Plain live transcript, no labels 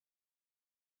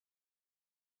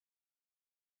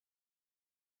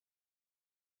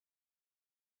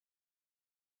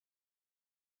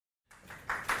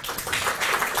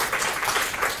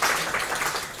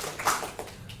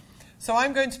So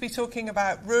I'm going to be talking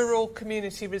about rural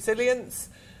community resilience,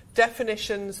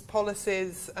 definitions,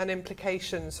 policies and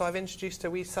implications. So I've introduced a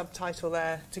wee subtitle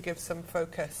there to give some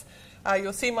focus.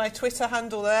 You'll see my Twitter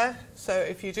handle there, so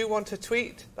if you do want to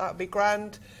tweet, that would be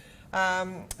grand,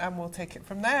 and we'll take it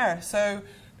from there. So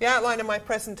the outline of my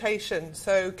presentation,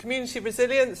 so community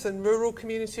resilience and rural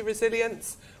community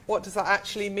resilience, what does that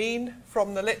actually mean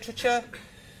from the literature?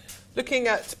 Looking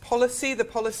at policy, the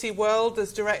policy world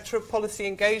as Director of Policy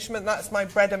Engagement, that's my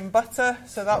bread and butter,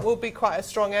 so that will be quite a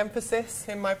strong emphasis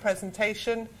in my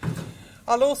presentation.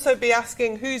 I'll also be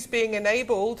asking who's being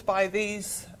enabled by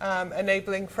these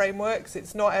enabling frameworks.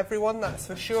 It's not everyone, that's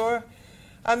for sure.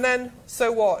 And then,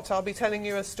 so what? I'll be telling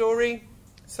you a story.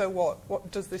 So what?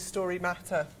 What does this story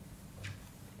matter?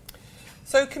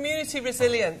 So community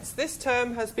resilience. This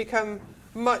term has become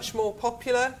much more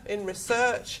popular in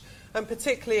research, and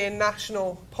particularly in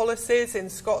national policies in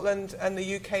Scotland and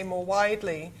the UK more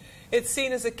widely. It's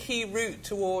seen as a key route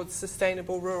towards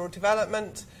sustainable rural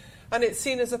development, and it's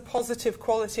seen as a positive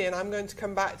quality, and I'm going to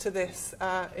come back to this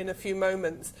in a few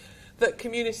moments, that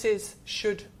communities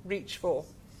should reach for.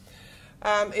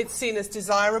 It's seen as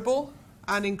desirable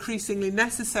and increasingly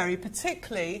necessary,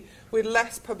 particularly with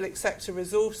less public sector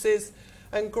resources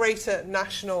and greater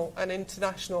national and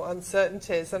international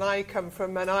uncertainties. And I come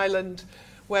from an island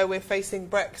where we're facing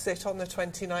Brexit on the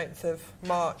 29th of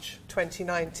March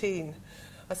 2019.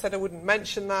 I said I wouldn't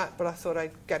mention that, but I thought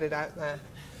I'd get it out there.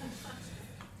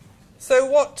 So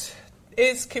what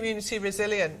is community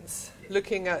resilience,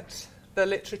 looking at the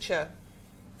literature?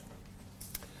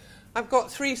 I've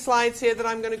got 3 slides here that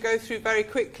I'm going to go through very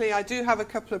quickly. I do have a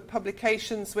couple of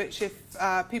publications which, if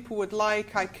people would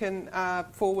like, I can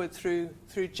forward through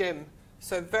Jim.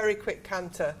 So very quick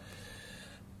canter.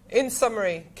 In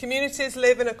summary, communities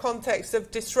live in a context of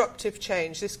disruptive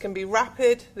change. This can be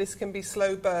rapid, this can be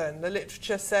slow burn. The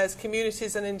literature says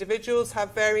communities and individuals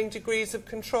have varying degrees of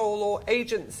control or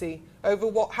agency over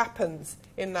what happens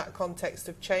in that context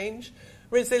of change.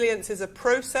 Resilience is a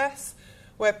process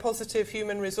where positive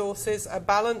human resources are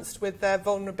balanced with their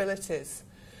vulnerabilities.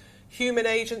 Human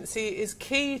agency is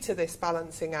key to this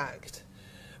balancing act,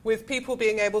 with people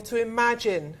being able to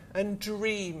imagine and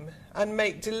dream and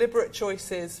make deliberate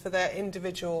choices for their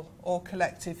individual or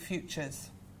collective futures.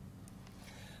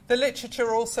 The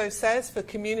literature also says for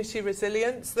community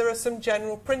resilience there are some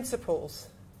general principles.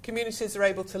 Communities are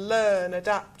able to learn,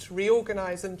 adapt,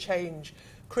 reorganise and change,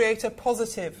 create a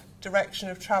positive direction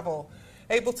of travel,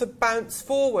 able to bounce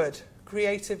forward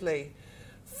creatively,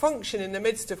 function in the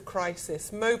midst of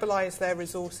crisis, mobilise their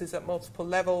resources at multiple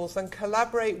levels and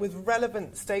collaborate with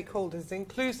relevant stakeholders,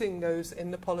 including those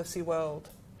in the policy world.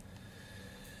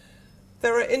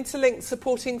 There are interlinked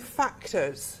supporting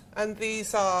factors, and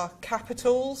these are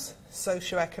capitals,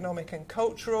 socio-economic and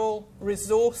cultural,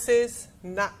 resources,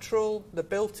 natural, the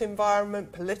built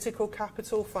environment, political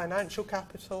capital, financial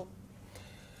capital,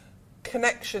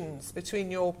 connections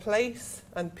between your place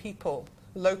and people,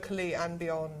 locally and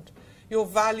beyond, your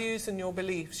values and your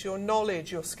beliefs, your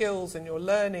knowledge, your skills and your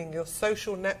learning, your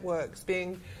social networks,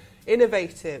 being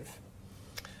innovative.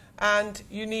 And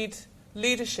you need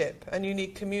leadership, and you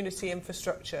need community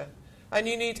infrastructure, and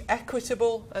you need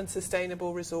equitable and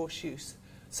sustainable resource use.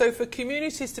 So for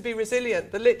communities to be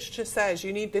resilient, the literature says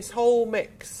you need this whole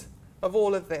mix of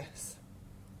all of this.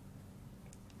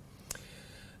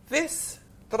 This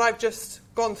that I've just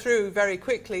gone through very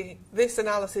quickly, this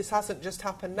analysis hasn't just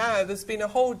happened now. There's been a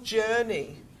whole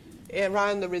journey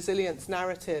around the resilience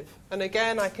narrative. And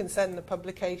again, I can send the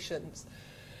publications.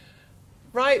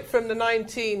 Right from the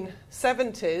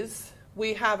 1970s,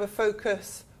 we have a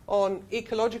focus on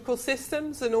ecological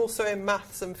systems and also in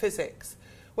maths and physics,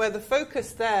 where the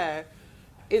focus there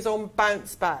is on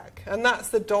bounce back. And that's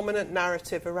the dominant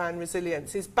narrative around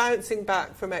resilience, is bouncing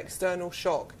back from external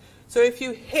shock. So if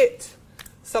you hit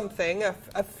something,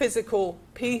 a physical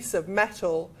piece of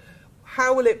metal,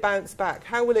 how will it bounce back?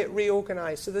 How will it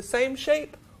reorganize to the same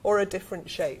shape or a different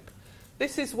shape?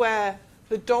 This is where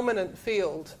the dominant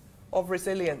field of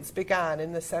resilience began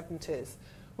in the 70s.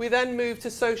 We then moved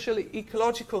to social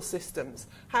ecological systems.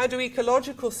 How do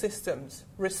ecological systems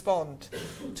respond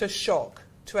to shock,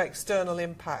 to external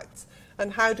impacts?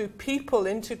 And how do people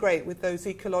integrate with those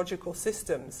ecological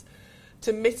systems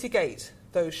to mitigate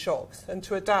those shocks and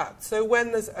to adapt? So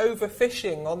when there's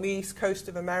overfishing on the east coast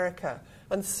of America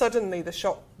and suddenly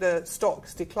the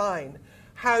stocks decline,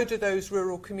 how do those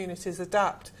rural communities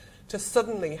adapt to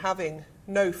suddenly having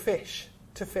no fish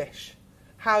to fish?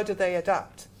 How do they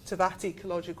adapt to that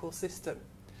ecological system?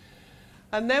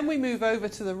 And then we move over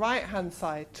to the right-hand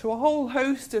side to a whole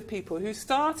host of people who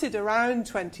started around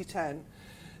 2010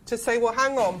 to say, well,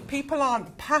 hang on, people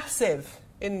aren't passive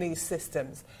in these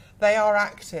systems. They are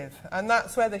active. And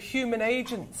that's where the human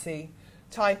agency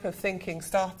type of thinking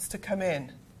starts to come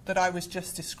in that I was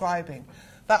just describing.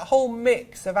 That whole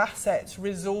mix of assets,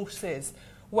 resources,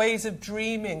 ways of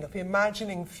dreaming, of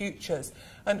imagining futures,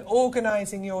 and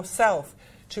organising yourself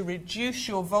to reduce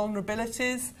your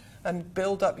vulnerabilities and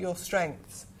build up your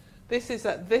strengths. This is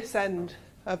at this end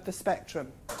of the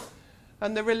spectrum.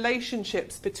 And the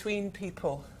relationships between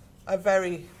people are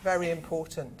very, very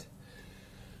important.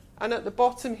 And at the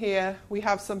bottom here, we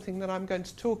have something that I'm going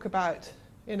to talk about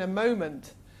in a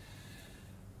moment.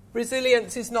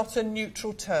 Resilience is not a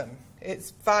neutral term.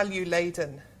 It's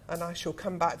value-laden, and I shall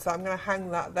come back to that. I'm going to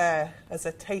hang that there as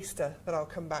a taster that I'll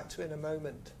come back to in a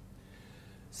moment.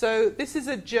 So this is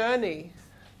a journey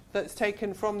that's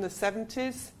taken from the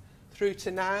 70s through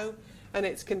to now, and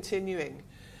it's continuing.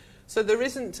 So there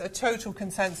isn't a total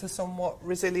consensus on what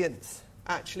resilience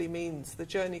actually means. The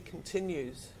journey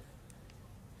continues.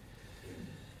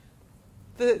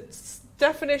 The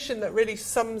definition that really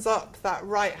sums up that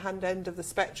right-hand end of the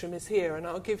spectrum is here, and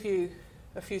I'll give you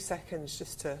a few seconds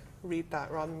just to read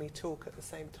that rather than me talk at the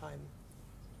same time.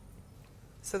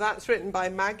 So that's written by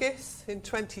Magis in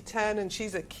 2010, and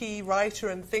she's a key writer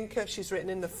and thinker. She's written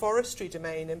in the forestry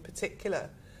domain in particular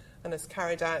and has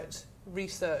carried out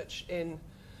research in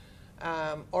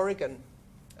Oregon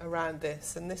around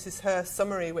this. And this is her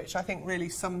summary, which I think really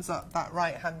sums up that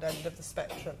right-hand end of the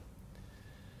spectrum.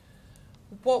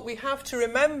 What we have to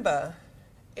remember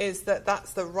is that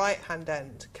that's the right-hand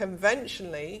end.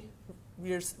 Conventionally,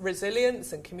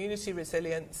 resilience and community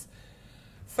resilience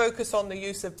focus on the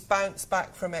use of bounce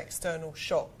back from external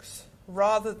shocks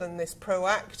rather than this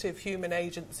proactive human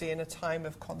agency in a time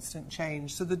of constant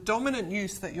change. So the dominant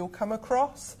use that you'll come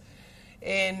across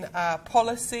in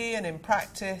policy and in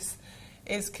practice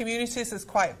is communities as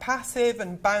quite passive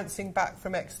and bouncing back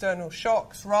from external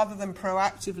shocks rather than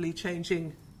proactively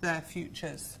changing their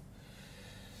futures.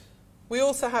 We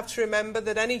also have to remember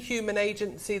that any human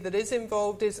agency that is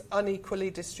involved is unequally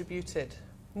distributed.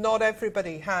 Not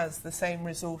everybody has the same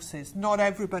resources. Not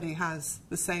everybody has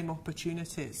the same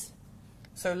opportunities.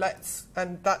 So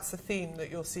and that's a theme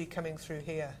that you'll see coming through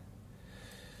here.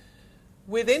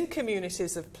 Within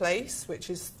communities of place, which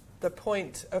is the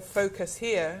point of focus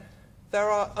here, there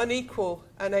are unequal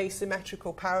and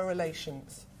asymmetrical power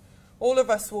relations. All of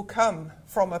us will come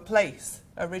from a place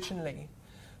originally.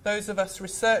 Those of us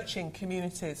researching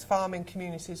communities, farming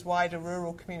communities, wider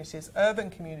rural communities,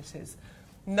 urban communities,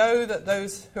 know that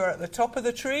those who are at the top of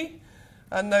the tree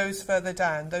and those further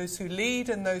down, those who lead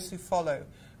and those who follow.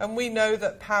 And we know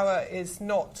that power is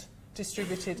not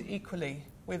distributed equally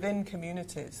within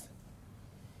communities.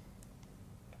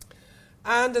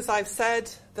 And as I've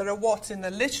said, there are what in the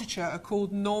literature are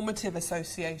called normative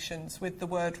associations with the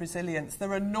word resilience.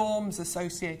 There are norms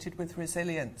associated with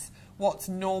resilience. What's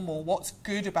normal, what's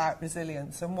good about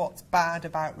resilience, and what's bad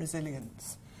about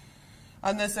resilience.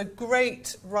 And there's a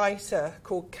great writer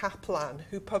called Kaplan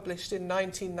who published in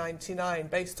 1999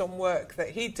 based on work that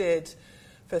he did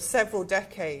for several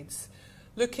decades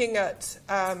looking at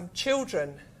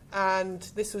children, and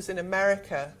this was in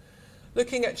America,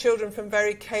 looking at children from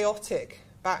very chaotic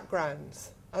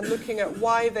backgrounds and looking at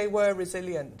why they were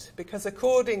resilient, because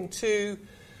according to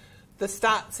the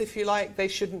stats, if you like, they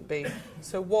shouldn't be.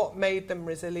 So what made them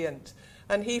resilient?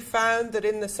 And he found that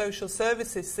in the social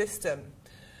services system,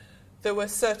 there were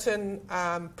certain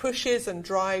pushes and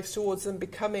drives towards them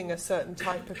becoming a certain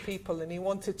type of people, and he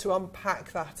wanted to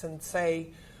unpack that and say,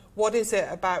 what is it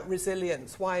about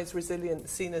resilience? Why is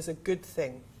resilience seen as a good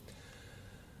thing?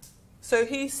 So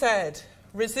he said,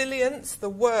 resilience, the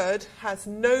word, has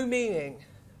no meaning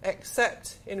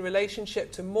except in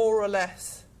relationship to more or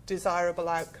less desirable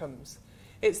outcomes.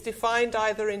 It's defined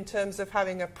either in terms of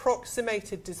having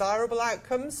approximated desirable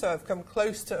outcomes, so I've come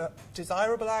close to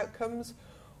desirable outcomes,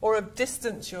 or have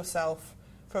distanced yourself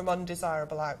from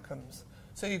undesirable outcomes.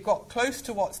 So you've got close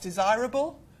to what's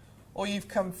desirable, or you've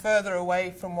come further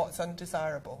away from what's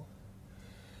undesirable.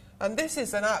 And this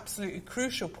is an absolutely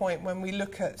crucial point when we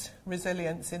look at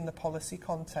resilience in the policy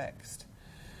context.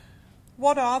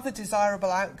 What are the desirable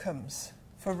outcomes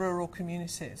for rural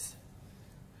communities?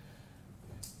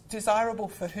 Desirable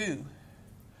for who?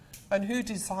 And who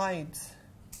decides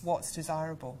what's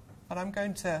desirable? And I'm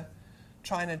going to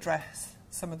try and address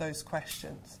some of those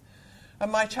questions.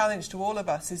 And my challenge to all of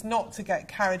us is not to get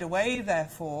carried away,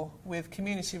 therefore, with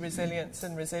community resilience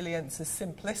and resilience as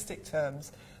simplistic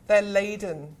terms. They're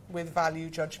laden with value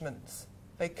judgments.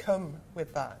 They come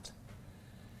with that.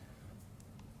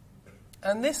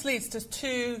 And this leads to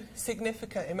two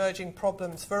significant emerging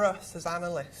problems for us as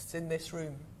analysts in this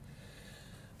room.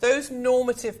 Those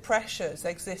normative pressures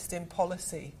exist in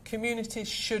policy. Communities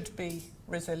should be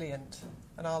resilient,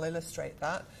 and I'll illustrate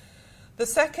that. The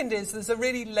second is there's a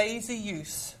really lazy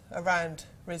use around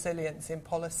resilience in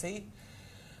policy.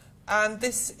 And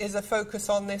this is a focus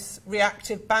on this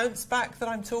reactive bounce back that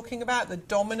I'm talking about, the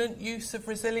dominant use of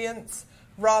resilience,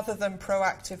 rather than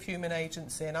proactive human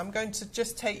agency. And I'm going to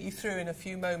just take you through in a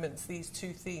few moments these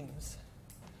two themes.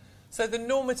 So the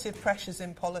normative pressures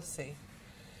in policy.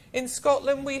 In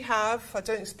Scotland we have, I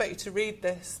don't expect you to read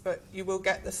this, but you will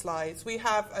get the slides, we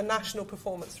have a national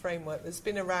performance framework that's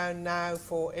been around now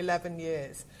for 11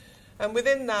 years. And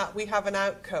within that we have an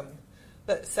outcome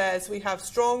that says we have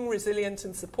strong, resilient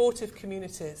and supportive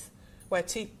communities where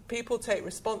people take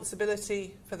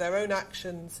responsibility for their own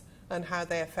actions and how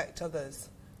they affect others.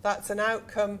 That's an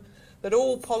outcome that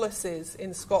all policies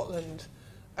in Scotland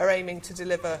are aiming to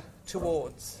deliver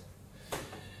towards.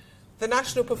 The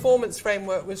National Performance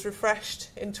Framework was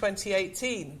refreshed in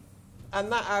 2018,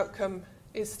 and that outcome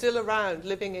is still around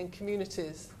living in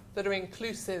communities that are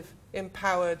inclusive,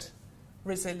 empowered,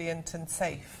 resilient and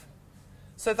safe.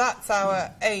 So that's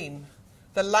our aim.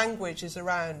 The language is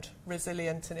around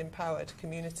resilient and empowered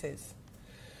communities.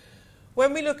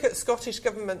 When we look at Scottish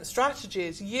Government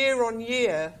strategies, year on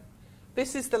year,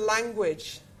 this is the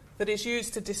language that is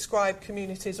used to describe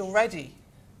communities already.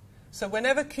 So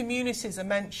whenever communities are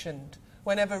mentioned,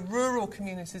 whenever rural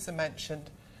communities are mentioned,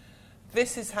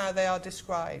 this is how they are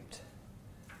described.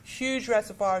 Huge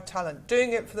reservoir of talent,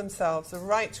 doing it for themselves, the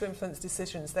right to influence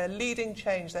decisions, they're leading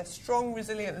change, they're strong,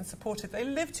 resilient and supportive, they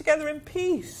live together in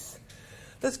peace.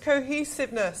 There's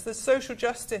cohesiveness, there's social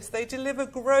justice, they deliver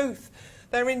growth,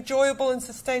 they're enjoyable and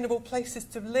sustainable places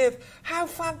to live. How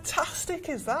fantastic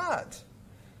is that?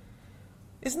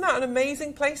 Isn't that an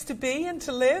amazing place to be and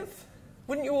to live?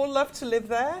 Wouldn't you all love to live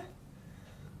there?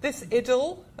 This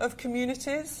idyll of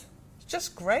communities, it's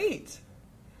just great.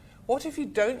 What if you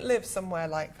don't live somewhere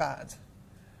like that?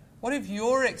 What if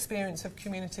your experience of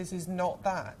communities is not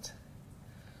that?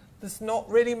 There's not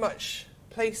really much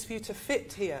place for you to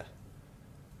fit here.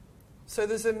 So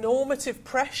there's a normative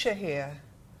pressure here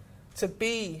to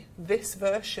be this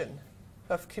version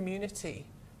of community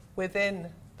within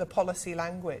the policy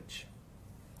language.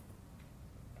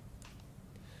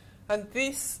 And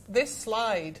this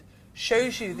slide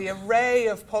shows you the array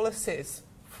of policies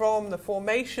from the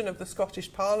formation of the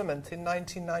Scottish Parliament in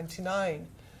 1999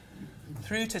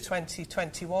 through to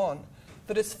 2021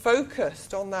 that is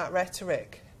focused on that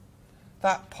rhetoric,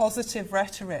 that positive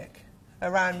rhetoric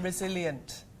around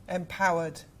resilient,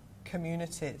 empowered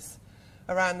communities,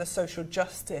 around the social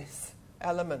justice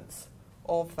elements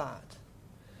of that.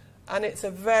 And it's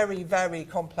a very, very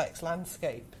complex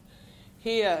landscape.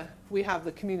 Here we have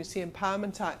the Community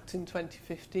Empowerment Act in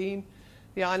 2015,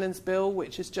 the Islands Bill,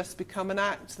 which has just become an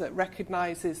act that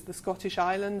recognises the Scottish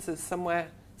Islands as somewhere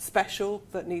special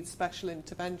that needs special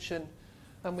intervention,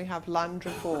 and we have land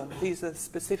reform. These are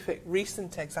specific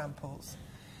recent examples.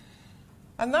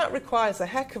 And that requires a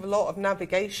heck of a lot of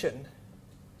navigation,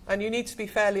 and you need to be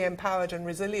fairly empowered and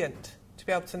resilient to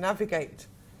be able to navigate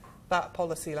that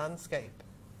policy landscape.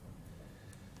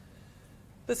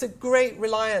 There's a great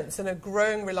reliance and a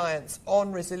growing reliance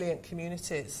on resilient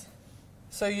communities.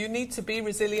 So you need to be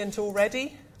resilient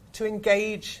already to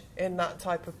engage in that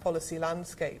type of policy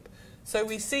landscape. So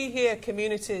we see here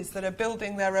communities that are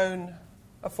building their own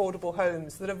affordable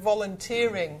homes, that are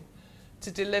volunteering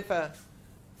to deliver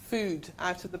food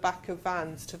out of the back of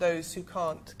vans to those who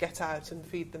can't get out and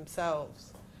feed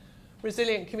themselves.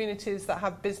 Resilient communities that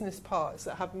have business parks,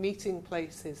 that have meeting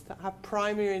places, that have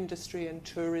primary industry and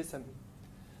tourism,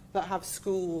 that have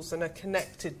schools and are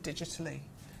connected digitally.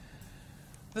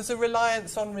 There's a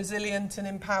reliance on resilient and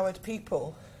empowered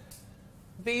people.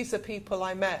 These are people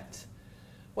I met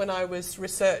when I was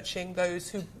researching those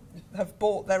who have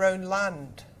bought their own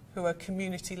land, who are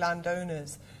community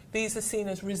landowners. These are seen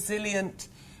as resilient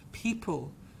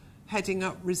people heading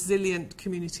up resilient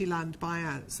community land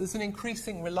buyouts. There's an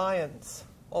increasing reliance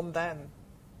on them.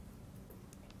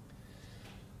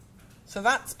 So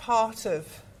that's part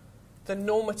of the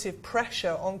normative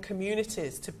pressure on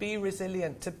communities to be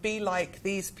resilient, to be like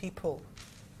these people.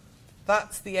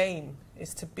 That's the aim,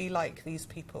 is to be like these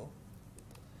people.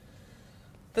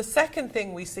 The second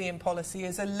thing we see in policy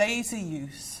is a lazy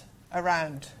use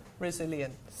around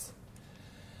resilience,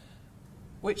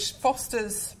 which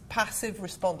fosters passive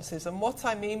responses. And what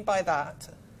I mean by that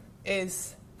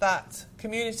is that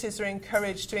communities are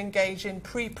encouraged to engage in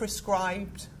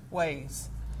pre-prescribed ways.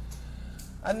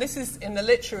 And this is, in the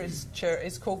literature,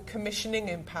 is called commissioning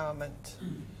empowerment.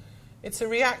 It's a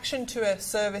reaction to a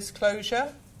service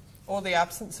closure or the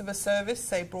absence of a service,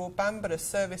 say broadband, but a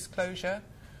service closure,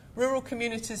 Rural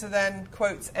communities are then,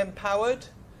 quotes, empowered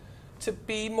to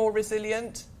be more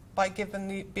resilient by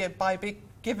being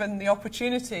given the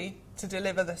opportunity to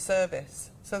deliver the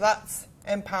service. So that's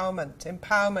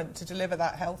empowerment to deliver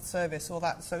that health service or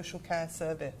that social care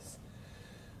service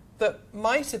that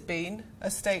might have been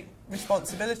a state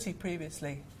responsibility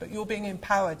previously, but you're being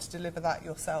empowered to deliver that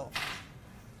yourself.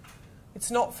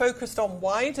 It's not focused on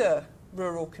wider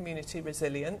rural community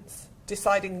resilience,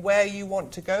 deciding where you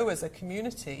want to go as a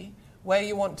community, where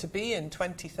you want to be in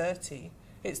 2030.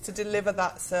 It's to deliver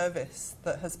that service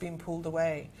that has been pulled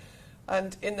away.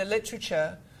 And in the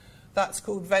literature, that's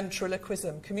called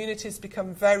ventriloquism. Communities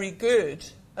become very good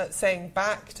at saying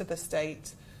back to the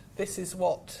state, this is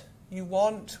what you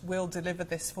want, we'll deliver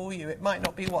this for you. It might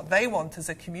not be what they want as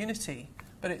a community,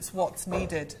 but it's what's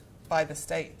needed by the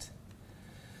state.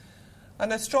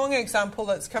 And a strong example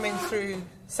that's coming through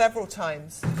several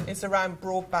times is around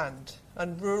broadband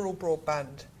and rural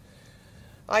broadband.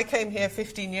 I came here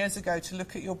 15 years ago to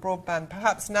look at your broadband.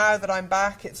 Perhaps now that I'm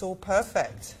back, it's all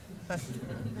perfect.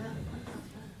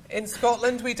 In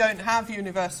Scotland, we don't have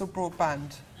universal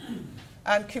broadband.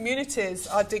 And communities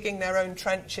are digging their own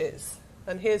trenches.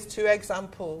 And here's two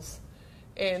examples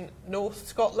in North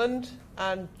Scotland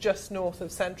and just north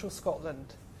of central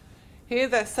Scotland. Here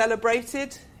they're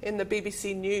celebrated in the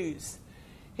BBC News.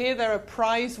 Here they're a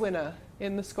prize winner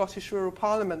in the Scottish Rural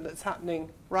Parliament that's happening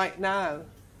right now.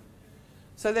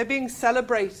 So they're being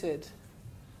celebrated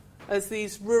as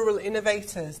these rural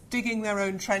innovators, digging their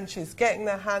own trenches, getting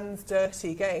their hands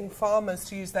dirty, getting farmers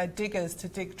to use their diggers to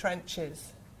dig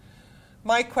trenches.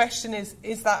 My question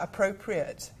is that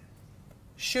appropriate?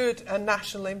 Should a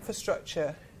national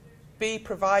infrastructure be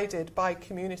provided by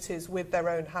communities with their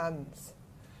own hands?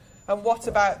 And what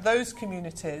about those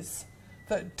communities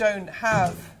that don't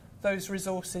have those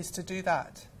resources to do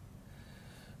that?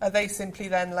 Are they simply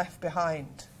then left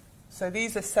behind? So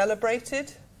these are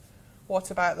celebrated.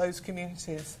 What about those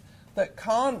communities that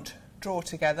can't draw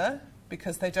together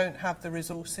because they don't have the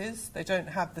resources, they don't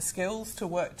have the skills to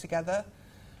work together,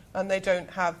 and they don't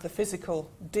have the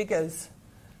physical diggers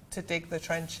to dig the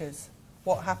trenches?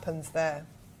 What happens there?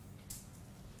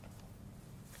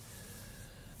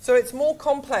 So it's more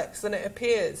complex than it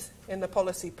appears in the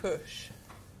policy push.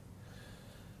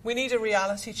 We need a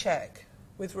reality check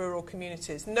with rural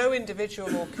communities. No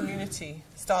individual or community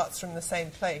starts from the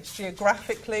same place,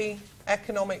 geographically,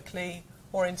 economically,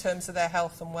 or in terms of their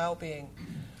health and well-being.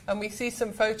 And we see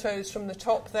some photos from the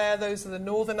top there. Those are the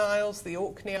Northern Isles, the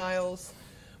Orkney Isles,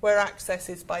 where access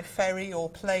is by ferry or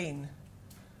plane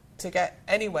to get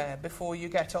anywhere before you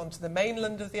get onto the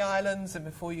mainland of the islands and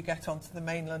before you get onto the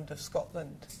mainland of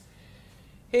Scotland.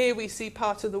 Here we see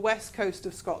part of the west coast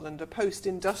of Scotland, a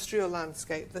post-industrial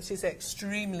landscape that is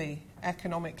extremely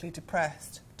economically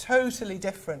depressed, totally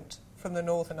different from the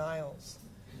Northern Isles.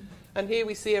 And here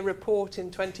we see a report in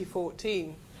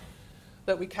 2014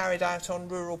 that we carried out on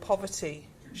rural poverty,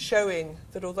 showing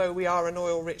that although we are an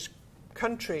oil-rich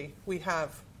country, we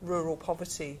have rural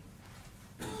poverty.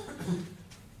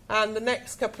 And the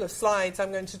next couple of slides,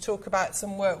 I'm going to talk about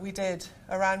some work we did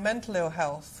around mental ill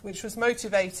health, which was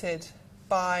motivated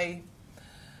by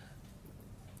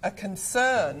a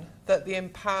concern that the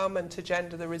empowerment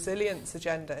agenda, the resilience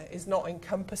agenda, is not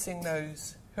encompassing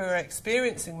those who are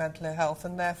experiencing mental ill health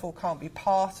and therefore can't be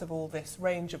part of all this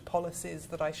range of policies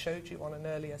that I showed you on an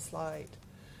earlier slide.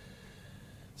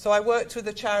 So I worked with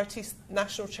a charity,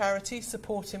 national charity,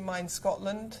 Support in Mind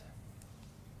Scotland,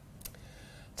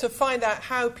 to find out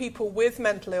how people with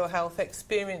mental ill health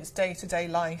experience day-to-day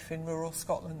life in rural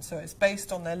Scotland. So it's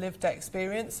based on their lived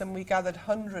experience, and we gathered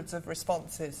hundreds of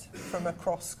responses from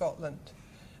across Scotland.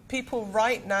 People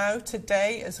right now,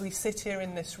 today, as we sit here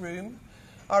in this room,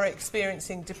 are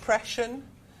experiencing depression,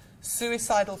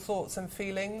 suicidal thoughts and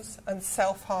feelings, and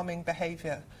self-harming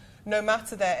behaviour, no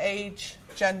matter their age,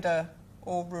 gender,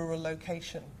 or rural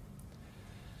location.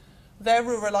 Their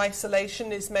rural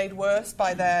isolation is made worse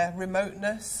by their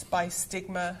remoteness, by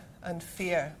stigma and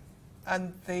fear.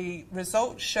 And the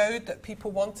results showed that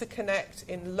people want to connect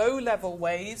in low-level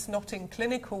ways, not in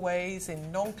clinical ways,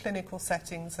 in non-clinical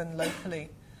settings and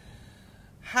locally.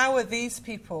 How are these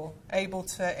people able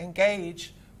to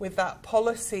engage with that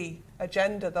policy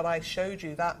agenda that I showed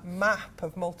you, that map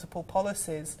of multiple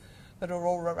policies that are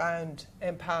all around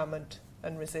empowerment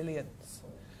and resilience?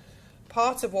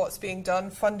 Part of what's being done,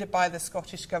 funded by the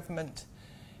Scottish Government,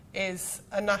 is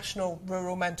a national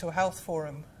rural mental health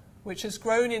forum, which has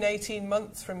grown in 18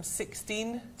 months from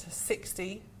 16 to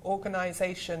 60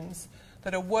 organisations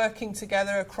that are working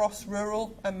together across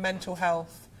rural and mental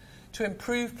health to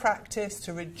improve practice,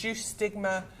 to reduce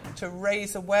stigma, to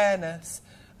raise awareness,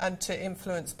 and to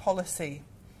influence policy.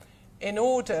 in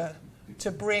order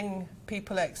to bring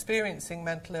people experiencing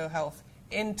mental ill health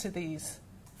into these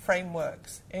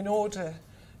frameworks, in order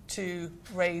to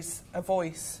raise a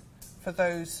voice for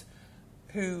those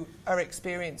who are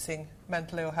experiencing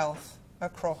mental ill health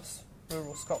across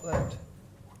rural Scotland.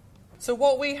 So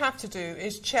what we have to do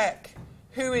is check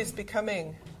who is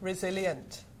becoming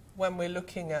resilient when we're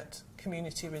looking at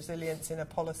community resilience in a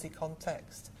policy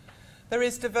context. There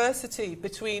is diversity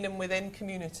between and within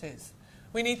communities.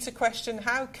 We need to question,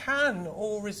 how can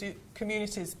all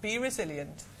communities be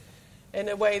resilient in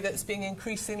a way that's being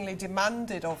increasingly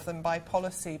demanded of them by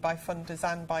policy, by funders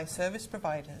and by service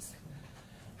providers?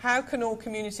 How can all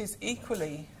communities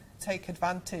equally take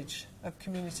advantage of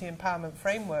community empowerment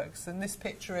frameworks? And this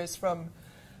picture is from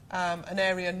an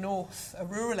area north, a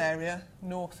rural area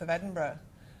north of Edinburgh,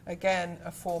 again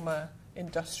a former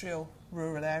industrial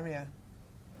rural area.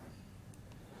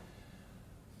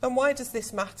 And why does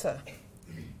this matter?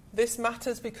 This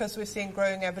matters because we're seeing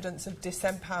growing evidence of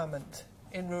disempowerment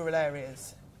in rural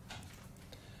areas.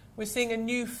 We're seeing a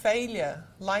new failure,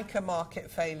 like a market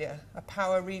failure, a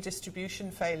power redistribution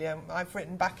failure. I've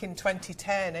written back in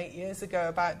 2010, 8 years ago,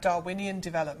 about Darwinian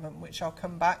development, which I'll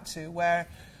come back to, where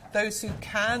those who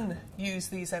can use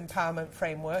these empowerment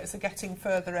frameworks are getting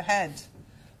further ahead.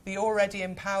 The already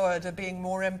empowered are being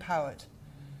more empowered.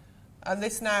 And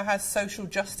this now has social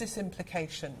justice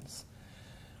implications.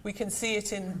 We can see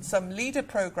it in some leader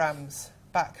programs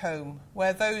back home,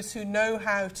 where those who know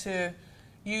how to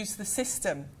use the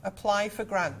system, apply for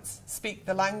grants, speak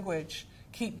the language,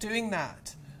 keep doing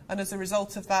that. And as a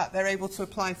result of that, they're able to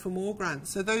apply for more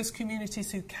grants. So those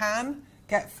communities who can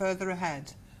get further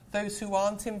ahead. Those who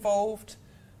aren't involved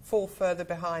fall further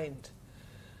behind.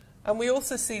 And we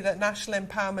also see that national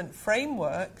empowerment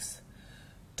frameworks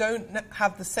don't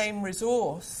have the same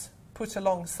resource put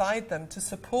alongside them to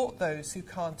support those who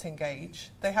can't engage.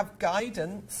 They have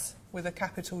guidance with a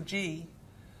capital G,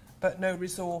 but no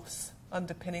resource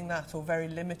underpinning that, or very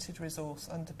limited resource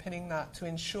underpinning that, to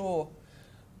ensure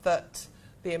that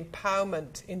the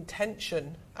empowerment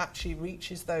intention actually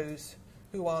reaches those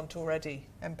who aren't already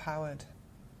empowered.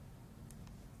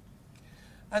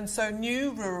 And so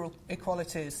new rural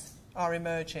equalities are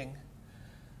emerging.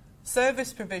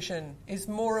 Service provision is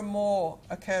more and more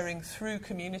occurring through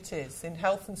communities in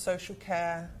health and social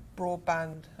care,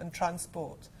 broadband and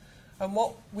transport. And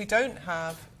what we don't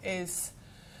have is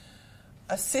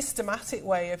a systematic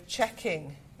way of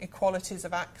checking equalities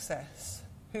of access.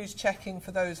 Who's checking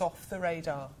for those off the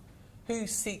radar? Who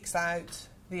seeks out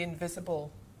the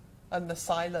invisible and the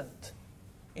silent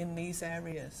in these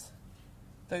areas?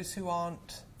 Those who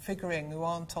aren't figuring, who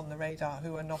aren't on the radar,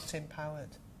 who are not empowered.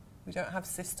 We don't have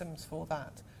systems for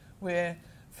that. We're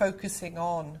focusing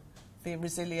on the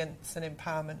resilience and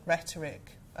empowerment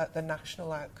rhetoric at the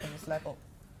national outcomes level.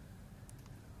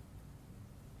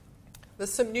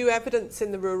 There's some new evidence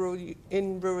in the rural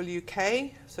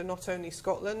UK, so not only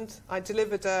Scotland. I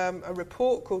delivered a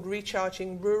report called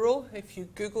Recharging Rural, if you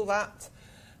Google that.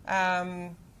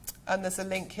 And there's a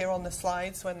link here on the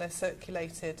slides when they're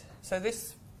circulated. So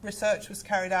this research was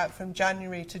carried out from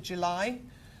January to July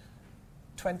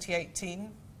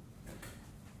 2018.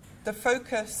 The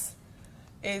focus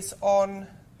is on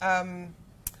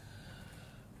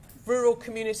rural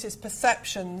communities'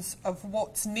 perceptions of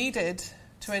what's needed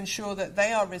to ensure that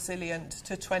they are resilient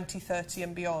to 2030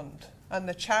 and beyond. And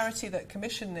the charity that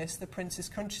commissioned this, the Prince's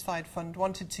Countryside Fund,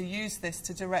 wanted to use this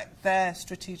to direct their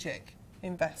strategic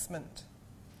investment.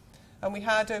 And we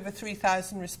had over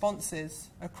 3,000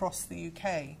 responses across the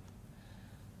UK.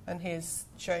 And here's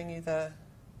showing you the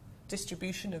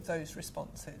distribution of those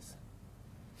responses.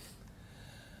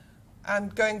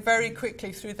 And going very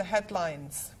quickly through the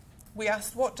headlines, we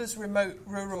asked, what does remote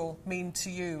rural mean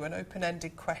to you? An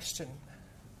open-ended question.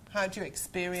 How do you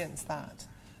experience that?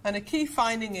 And a key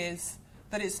finding is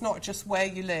that it's not just where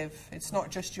you live, it's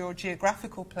not just your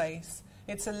geographical place,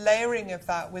 it's a layering of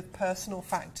that with personal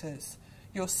factors,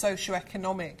 your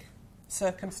socioeconomic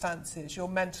circumstances, your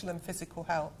mental and physical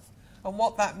health. And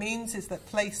what that means is that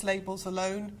place labels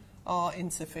alone are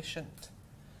insufficient.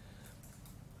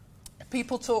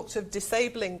 People talked of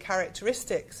disabling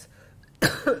characteristics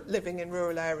living in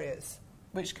rural areas,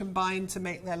 which combine to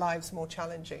make their lives more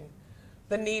challenging.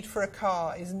 The need for a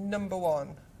car is number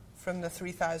one from the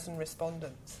 3,000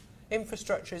 respondents.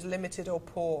 Infrastructure is limited or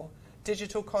poor.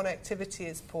 Digital connectivity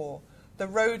is poor. The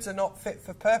roads are not fit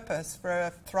for purpose for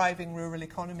a thriving rural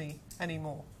economy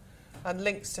anymore. And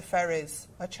links to ferries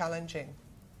are challenging.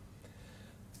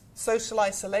 Social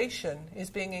isolation is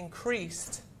being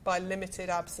increased by limited,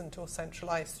 absent or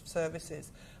centralised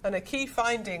services. And a key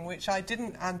finding, which I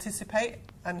didn't anticipate,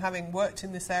 and having worked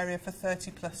in this area for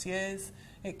 30 plus years,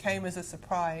 it came as a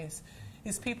surprise,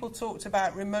 is people talked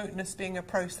about remoteness being a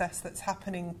process that's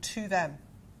happening to them.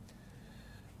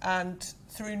 And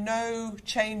through no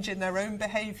change in their own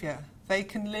behaviour, they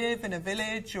can live in a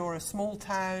village or a small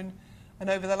town, and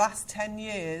over the last 10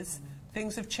 years,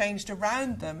 things have changed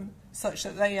around them such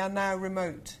that they are now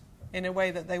remote in a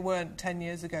way that they weren't 10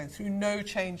 years ago, through no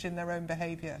change in their own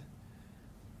behaviour.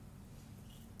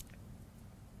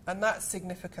 And that's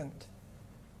significant.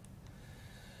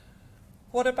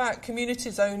 What about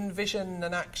communities' own vision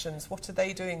and actions? What are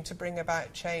they doing to bring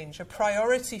about change? A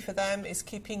priority for them is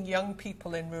keeping young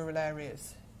people in rural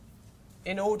areas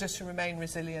in order to remain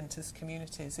resilient as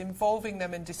communities, involving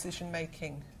them in decision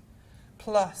making,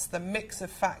 plus the mix of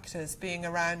factors being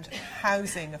around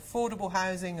housing,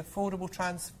 affordable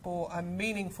transport, and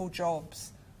meaningful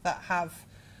jobs that have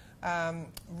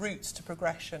routes to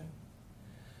progression.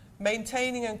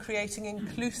 Maintaining and creating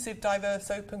inclusive, diverse,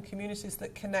 open communities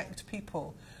that connect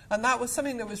people. And that was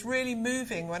something that was really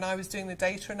moving when I was doing the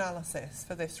data analysis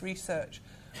for this research,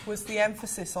 was the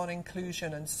emphasis on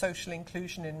inclusion and social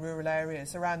inclusion in rural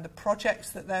areas, around the projects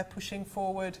that they're pushing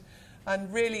forward,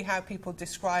 and really how people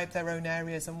describe their own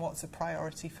areas and what's a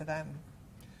priority for them.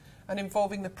 And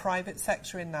involving the private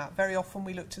sector in that. Very often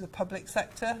we look to the public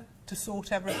sector to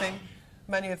sort everything.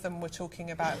 Many of them were talking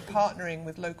about partnering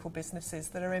with local businesses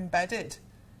that are embedded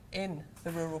in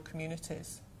the rural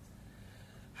communities.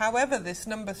 However, this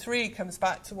number 3 comes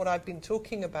back to what I've been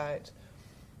talking about,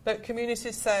 that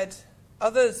communities said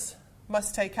others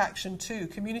must take action too.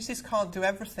 Communities can't do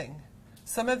everything.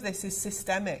 Some of this is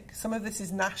systemic, some of this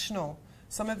is national,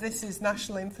 some of this is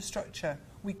national infrastructure.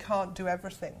 We can't do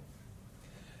everything.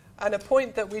 And a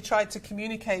point that we tried to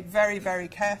communicate very, very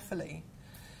carefully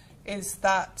is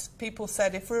that people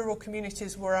said if rural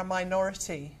communities were a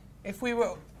minority, if we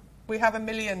have 1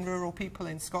 million rural people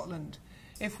in Scotland,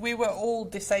 if we were all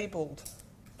disabled,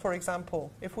 for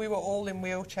example, if we were all in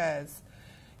wheelchairs,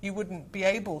 you wouldn't be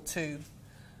able to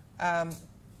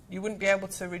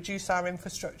reduce our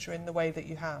infrastructure in the way that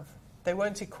you have. They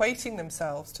weren't equating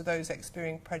themselves to those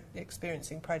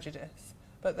experiencing prejudice,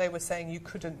 but they were saying you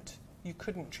couldn't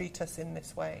treat us in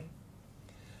this way.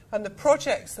 And the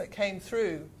projects that came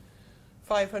through,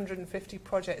 550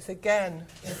 projects, again,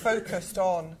 focused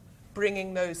on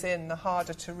bringing those in, the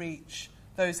harder to reach,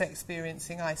 those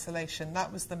experiencing isolation.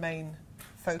 That was the main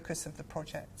focus of the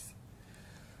projects.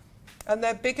 And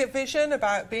their bigger vision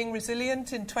about being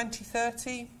resilient in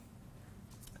 2030,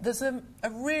 there's a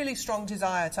really strong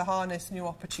desire to harness new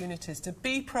opportunities, to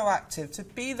be proactive, to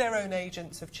be their own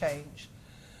agents of change.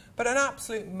 But an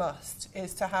absolute must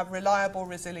is to have reliable,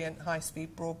 resilient,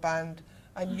 high-speed broadband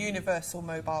and universal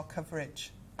mobile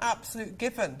coverage. Absolute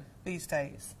given these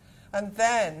days. And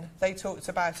then they talked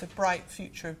about a bright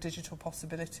future of digital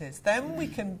possibilities. Then we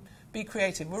can be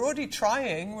creative. We're already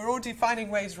trying, we're already finding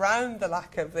ways round the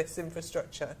lack of this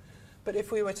infrastructure. But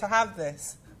if we were to have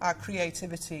this, our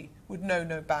creativity would know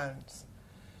no bounds.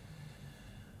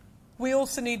 We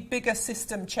also need bigger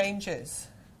system changes.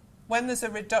 When there's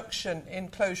a reduction in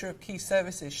closure of key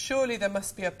services, surely there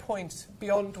must be a point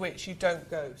beyond which you don't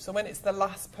go. So when it's the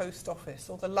last post office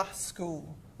or the last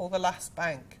school or the last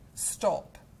bank,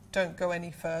 stop, don't go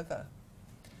any further.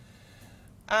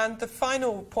 And the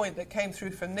final point that came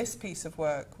through from this piece of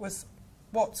work was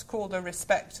what's called a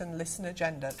respect and listen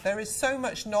agenda. There is so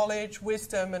much knowledge,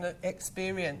 wisdom and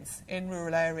experience in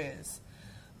rural areas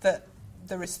that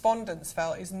the respondents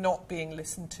felt is not being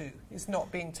listened to, is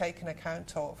not being taken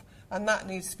account of. And that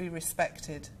needs to be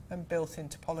respected and built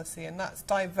into policy. And that's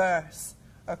diverse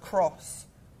across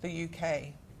the UK.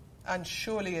 And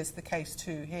surely is the case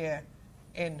too here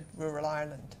in rural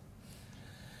Ireland.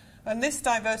 And this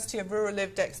diversity of rural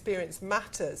lived experience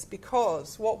matters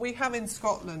because what we have in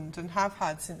Scotland and have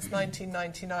had since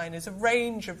 1999 is a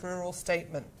range of rural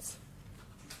statements.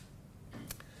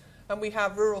 And we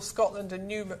have Rural Scotland, a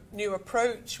new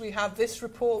approach. We have this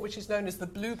report, which is known as the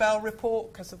Bluebell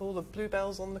Report, because of all the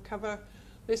bluebells on the cover.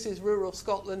 This is Rural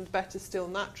Scotland, Better Still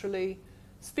Naturally.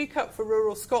 Speak Up for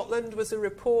Rural Scotland was a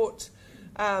report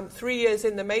 3 years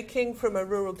in the making from a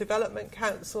Rural Development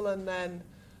Council, and then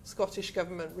Scottish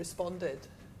Government responded.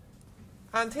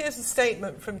 And here's a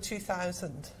statement from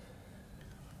 2000.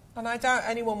 And I doubt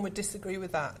anyone would disagree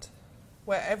with that,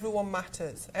 where everyone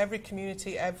matters, every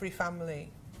community, every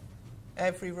family,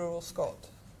 every rural Scot.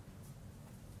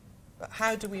 But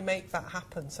how do we make that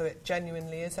happen so it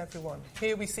genuinely is everyone?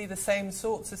 Here we see the same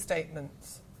sorts of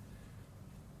statements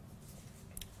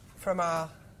from our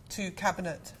 2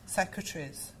 cabinet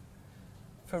secretaries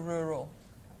for rural.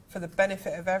 for the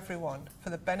benefit of everyone, for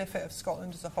the benefit of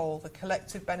Scotland as a whole, the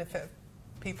collective benefit of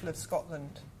people of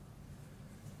Scotland.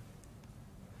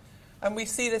 And we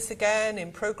see this again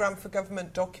in Programme for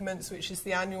Government documents, which is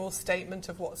the annual statement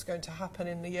of what's going to happen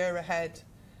in the year ahead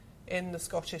in the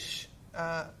Scottish,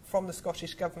 from the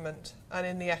Scottish Government, and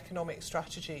in the economic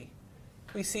strategy.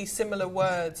 We see similar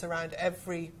words around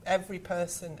every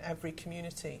person, every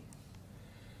community.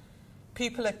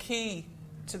 People are key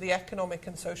to the economic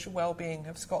and social well-being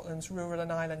of Scotland's rural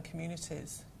and island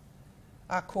communities.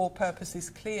 Our core purpose is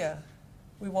clear.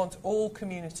 We want all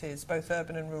communities, both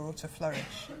urban and rural, to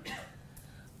flourish.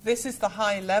 This is the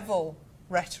high-level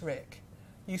rhetoric.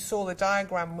 You saw the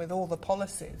diagram with all the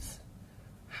policies.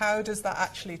 How does that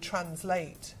actually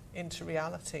translate into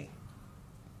reality?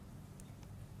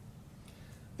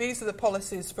 These are the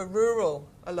policies for rural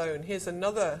alone. Here's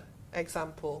another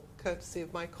example, courtesy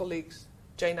of my colleagues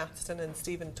Jane Atherton and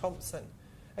Stephen Thompson.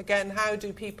 Again, how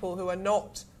do people who are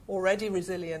not already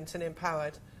resilient and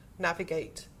empowered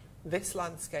navigate this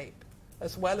landscape,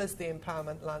 as well as the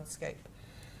empowerment landscape?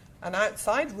 And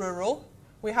outside rural,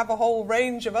 we have a whole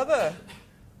range of other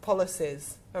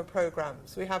policies and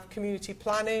programmes. We have community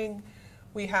planning,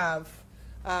 we have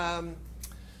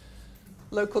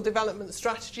local development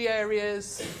strategy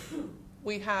areas,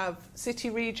 we have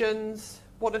city regions,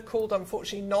 what are called,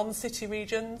 unfortunately, non-city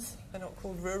regions. They're not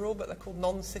called rural, but they're called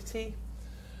non-city.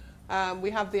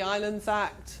 We have the Islands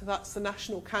Act, that's the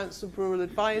National Council of Rural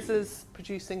Advisors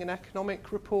producing an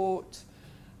economic report.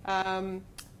 And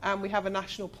we have a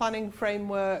national planning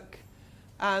framework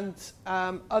and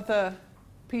other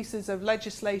pieces of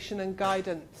legislation and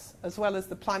guidance, as well as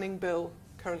the planning bill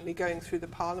currently going through the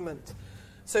Parliament.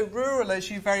 So rural, as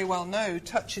you very well know,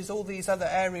 touches all these other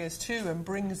areas too and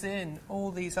brings in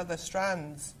all these other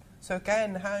strands. So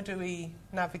again, how do we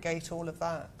navigate all of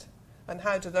that? And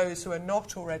how do those who are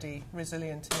not already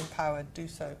resilient and empowered do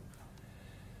so?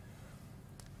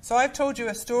 So I've told you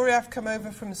a story. I've come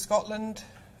over from Scotland,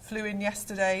 flew in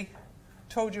yesterday,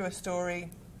 told you a story.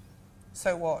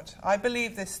 So what? I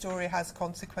believe this story has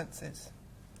consequences,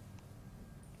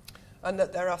 and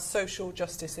that there are social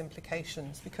justice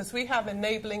implications, because we have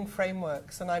enabling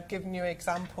frameworks, and I've given you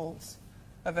examples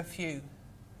of a few.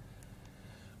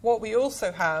 What we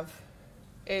also have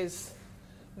is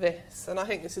this, and I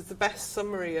think this is the best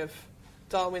summary of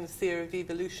Darwin's theory of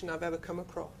evolution I've ever come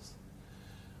across.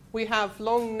 We have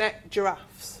long-necked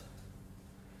giraffes.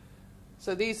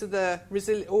 So these are the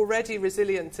already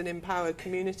resilient and empowered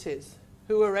communities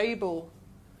who are able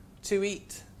to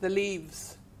eat the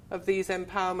leaves of these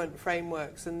empowerment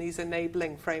frameworks and these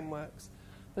enabling frameworks.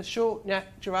 The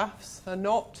short-necked giraffes are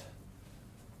not,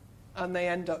 and they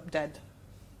end up dead.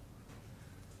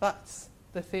 That's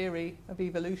the theory of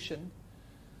evolution.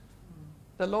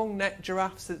 The long-necked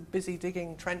giraffes are busy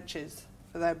digging trenches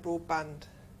for their broadband.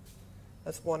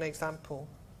 That's one example.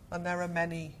 And there are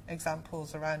many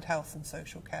examples around health and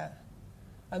social care.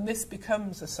 And this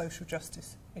becomes a social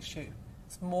justice issue.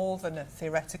 It's more than a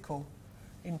theoretical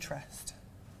interest.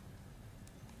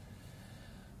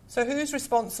 So who's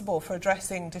responsible for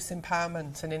addressing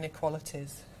disempowerment and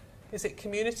inequalities? Is it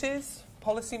communities,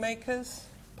 policymakers,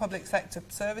 public sector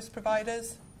service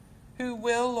providers? Who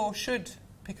will or should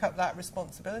pick up that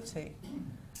responsibility?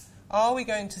 Are we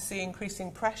going to see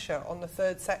increasing pressure on the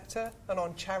third sector and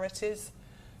on charities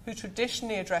who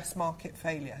traditionally address market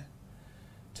failure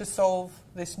to solve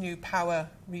this new power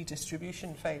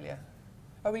redistribution failure?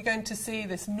 Are we going to see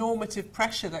this normative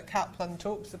pressure that Kaplan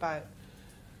talks about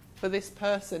for this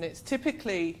person? It's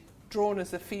typically drawn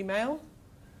as a female,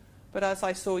 but as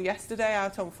I saw yesterday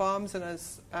out on farms, and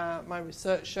as my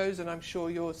research shows, and I'm sure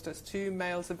yours does too,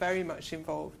 males are very much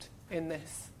involved in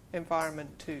this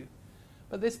environment too.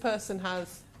 But this person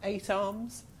has 8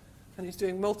 arms, and he's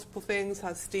doing multiple things,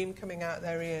 has steam coming out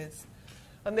their ears.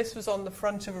 And this was on the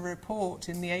front of a report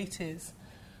in the 80s,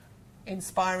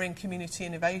 Inspiring Community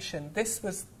Innovation. This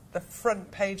was the front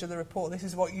page of the report. This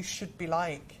is what you should be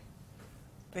like.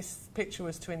 This picture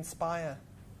was to inspire.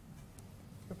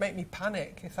 It would make me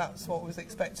panic if that's what was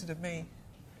expected of me.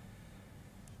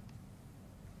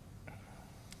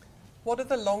 What are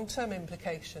the long-term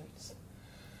implications?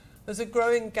 There's a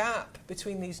growing gap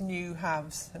between these new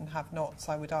haves and have-nots,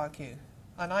 I would argue.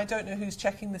 And I don't know who's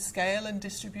checking the scale and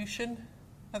distribution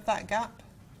of that gap.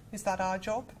 Is that our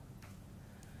job?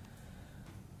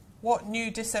 What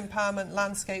new disempowerment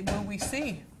landscape will we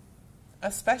see,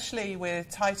 especially with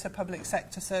tighter public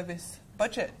sector service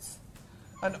budgets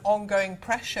and ongoing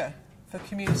pressure for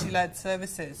community-led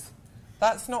services?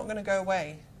 That's not going to go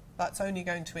away. That's only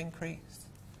going to increase.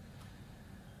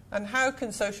 And how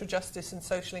can social justice and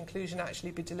social inclusion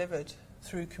actually be delivered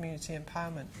through community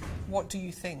empowerment? What do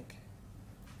you think?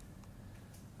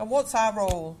 And what's our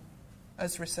role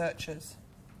as researchers?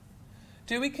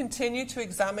 Do we continue to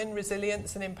examine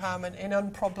resilience and empowerment in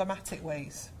unproblematic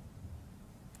ways?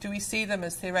 Do we see them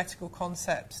as theoretical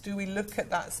concepts? Do we look at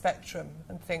that spectrum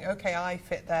and think, okay, I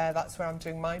fit there, that's where I'm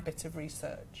doing my bit of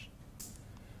research?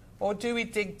 Or do we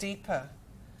dig deeper,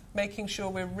 making sure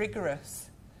we're rigorous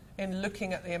in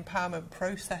looking at the empowerment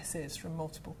processes from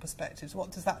multiple perspectives?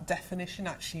 What does that definition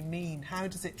actually mean? How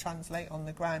does it translate on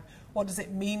the ground? What does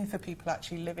it mean for people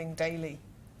actually living daily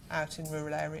out in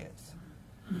rural areas?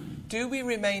 Do we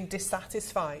remain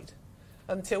dissatisfied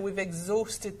until we've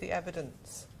exhausted the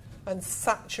evidence and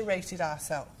saturated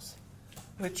ourselves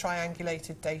with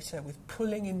triangulated data, with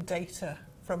pulling in data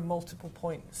from multiple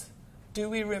points? Do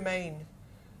we remain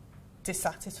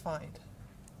dissatisfied?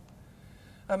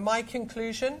 And my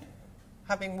conclusion,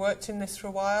 having worked in this for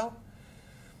a while,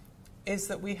 is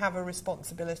that we have a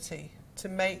responsibility to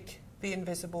make the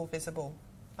invisible visible.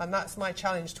 And that's my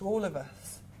challenge to all of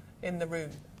us in the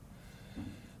room.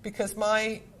 Because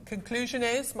my conclusion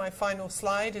is, my final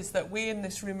slide, is that we in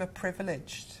this room are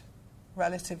privileged,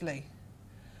 relatively.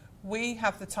 We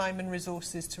have the time and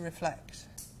resources to reflect.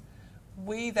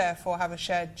 We therefore have a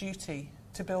shared duty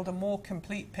to build a more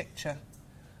complete picture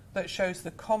that shows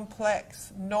the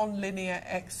complex, non-linear,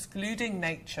 excluding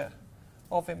nature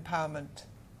of empowerment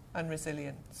and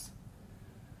resilience.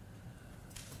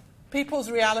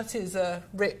 People's realities are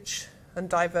rich and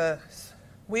diverse.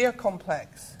 We are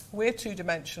complex. We're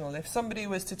two-dimensional. If somebody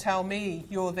was to tell me,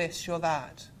 you're this, you're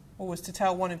that, or was to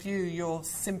tell one of you, you're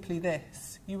simply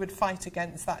this, you would fight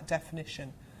against that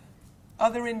definition.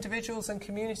 Other individuals and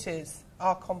communities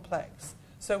are complex.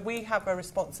 So we have a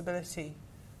responsibility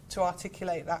to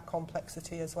articulate that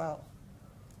complexity as well.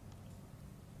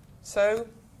 So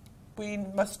we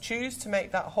must choose to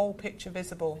make that whole picture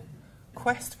visible,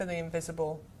 quest for the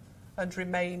invisible, and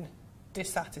remain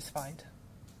dissatisfied.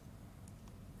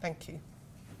 Thank you.